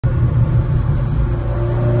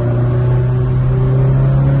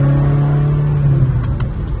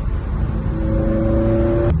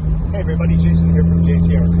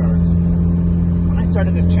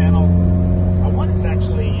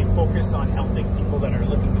helping people that are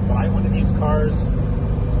looking to buy one of these cars,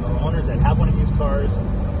 or owners that have one of these cars,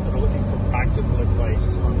 that are looking for practical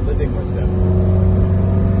advice on living with them.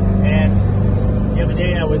 And the other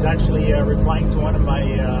day I was actually replying to one of my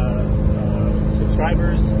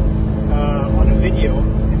subscribers on a video,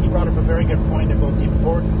 and he brought up a very good point about the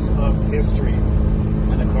importance of history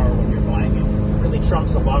in a car when you're buying it. It really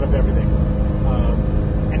trumps a lot of everything.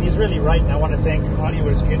 And he's really right, and I want to thank Audio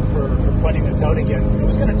is Good for pointing this out again. I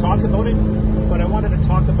was going to talk about it, but I wanted to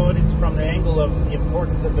talk about it from the angle of the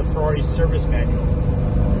importance of the Ferrari Service Manual.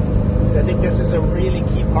 Because I think this is a really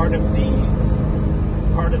key part of the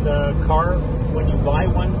car. When you buy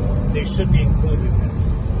one, they should be included in this.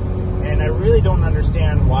 And I really don't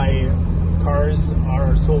understand why cars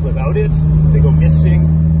are sold without it. They go missing,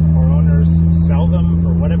 or owners sell them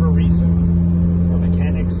for whatever reason, or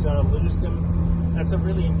mechanics lose them. That's a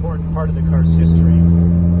really important part of the car's history.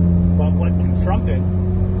 But what can trump it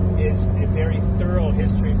is a very thorough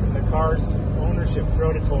history from the car's ownership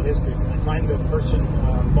throughout its whole history, from the time the person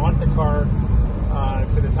bought the car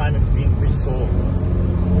to the time it's being resold.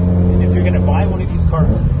 And if you're going to buy one of these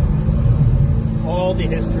cars, all the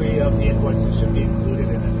history of the invoices should be included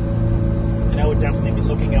in it. And I would definitely be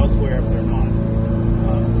looking elsewhere if they're not.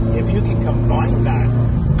 If you can combine that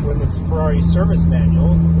with this Ferrari Service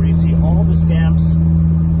Manual, where you see all the stamps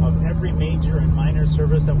of every major and minor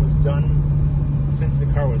service that was done since the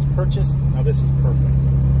car was purchased, now this is perfect.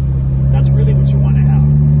 That's really what you want to have.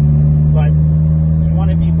 But you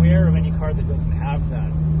want to beware of any car that doesn't have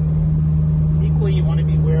that. Equally, you want to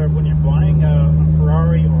be aware of when you're buying a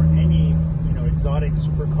Ferrari or any exotic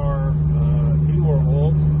supercar, new or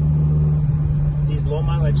old, these low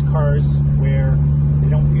mileage cars where they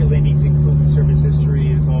don't feel they need to include the service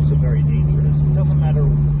history is also very dangerous. It doesn't matter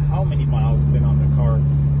how many miles have been on the car.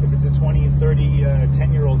 If it's a 20, 30,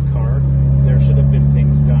 10-year-old car, there should have been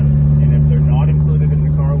things done. And if they're not included in the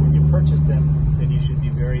car when you purchase them, then you should be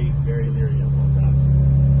very, very leery about that.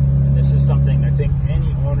 And this is something I think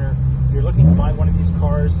any owner, if you're looking to buy one of these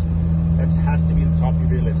cars, that has to be the top of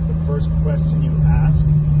your list. The first question you ask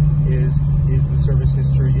is the service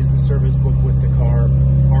history, is the service book with the car,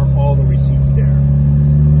 are all the receipts there?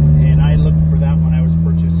 And I looked for that when I was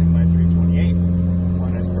purchasing my 328,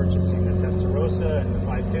 when I was purchasing the Testarossa and the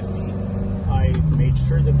 550. I made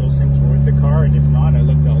sure that those things were with the car, and if not, I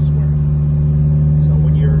looked elsewhere. So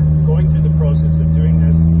when you're going through the process of doing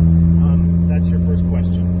this, that's your first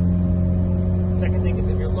question. Second thing is,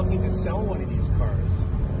 if you're looking to sell one of these cars,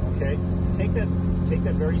 okay, take that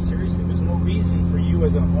very seriously. There's no reason for you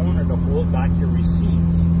as an owner to hold back your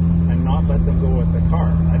receipts and not let them go with the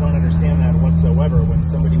car. I don't understand that whatsoever when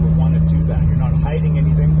somebody would want to do that. You're not hiding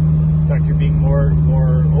anything. In fact, you're being more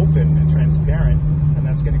open and transparent, and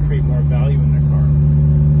that's going to create more value in the car.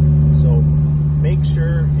 So make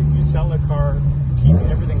sure if you sell a car, keep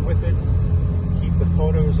everything with it, keep the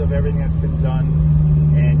photos of everything that's been done,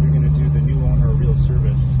 and you're going to do the new owner a real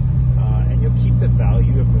service. And you'll keep the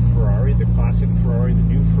value of the Ferrari, the classic Ferrari, the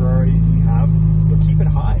new Ferrari you have, you'll keep it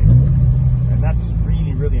high. And that's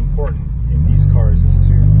really, really important in these cars, is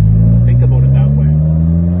to think about it that way.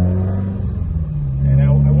 And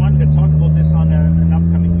I wanted to talk about this on an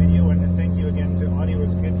upcoming video, and thank you again to Audio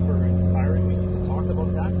is Good for inspiring me to talk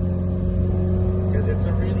about that. Because it's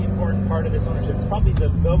a really important part of this ownership. It's probably the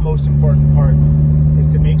most important part, is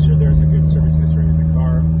to make sure there's a good service history with the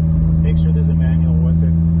car, make sure there's a manual with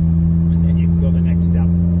it, go the next step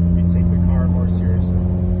and take the car more seriously.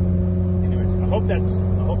 Anyways, I hope that's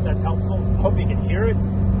helpful. I hope you can hear it.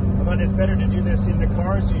 I thought it's better to do this in the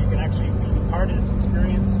car so you can actually be part of this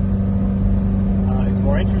experience. It's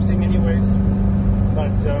more interesting anyways.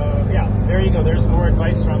 But yeah, there you go. There's more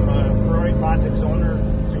advice from a Ferrari Classics owner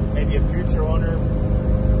to maybe a future owner.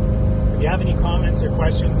 If you have any comments or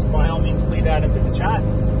questions, by all means, please add them to the chat.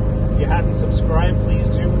 If you haven't subscribed, please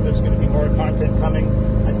do. There's going to be more content coming.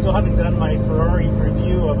 I still haven't done my Ferrari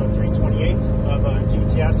review of a 328, of a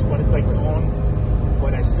GTS, what it's like to own.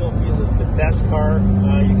 What I still feel is the best car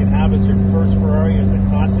you can have as your first Ferrari, as a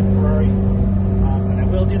classic Ferrari. And I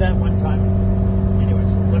will do that one time.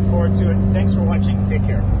 Anyways, look forward to it. Thanks for watching. Take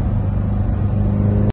care.